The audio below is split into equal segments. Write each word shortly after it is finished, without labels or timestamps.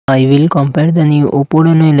I will compare the new Oppo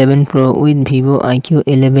Reno 11 Pro with Vivo iQOO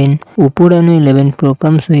 11. Oppo Reno 11 Pro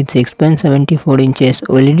comes with 6.74 inches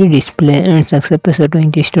OLED display and success ratio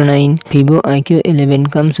 20:9. Vivo iQOO 11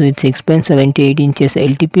 comes with 6.78 inches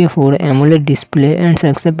LTPO4 AMOLED display and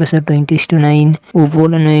success ratio 20:9. Oppo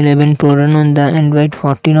Reno 11 Pro run on the Android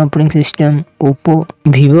 14 operating system.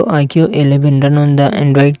 Vivo iQOO 11 run on the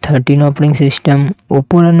Android 13 operating system.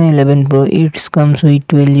 Oppo Reno 11 Pro it comes with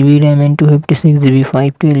 12GB RAM and 256GB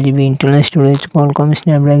 512GB internal storage. Qualcomm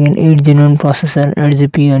Snapdragon 8 Gen 1 processor,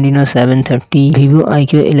 8GB Adreno 730. Vivo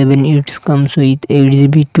iQOO 11 it comes with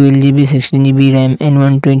 8GB 12GB 16GB RAM and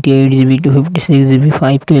 128GB 256GB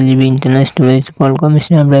 512GB internal storage. Qualcomm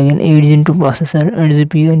Snapdragon 8 Gen 2 processor,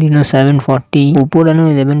 8GB Adreno 740. Oppo Reno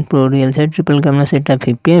 11 Pro real set triple camera setup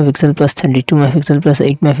 50MP plus 32MP plus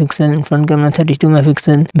 8MP front camera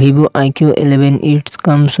 32MP. Vivo iQOO 11 it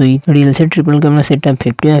comes with real set triple camera setup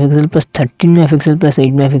 50MP plus 13MP plus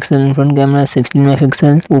 8MP front camera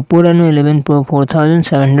 16MP. Oppo Reno 11 Pro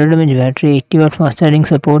 4700mAh battery, 80W fast charging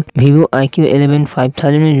support. Vivo iQOO 11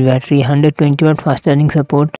 5000mAh battery, 120W fast charging support.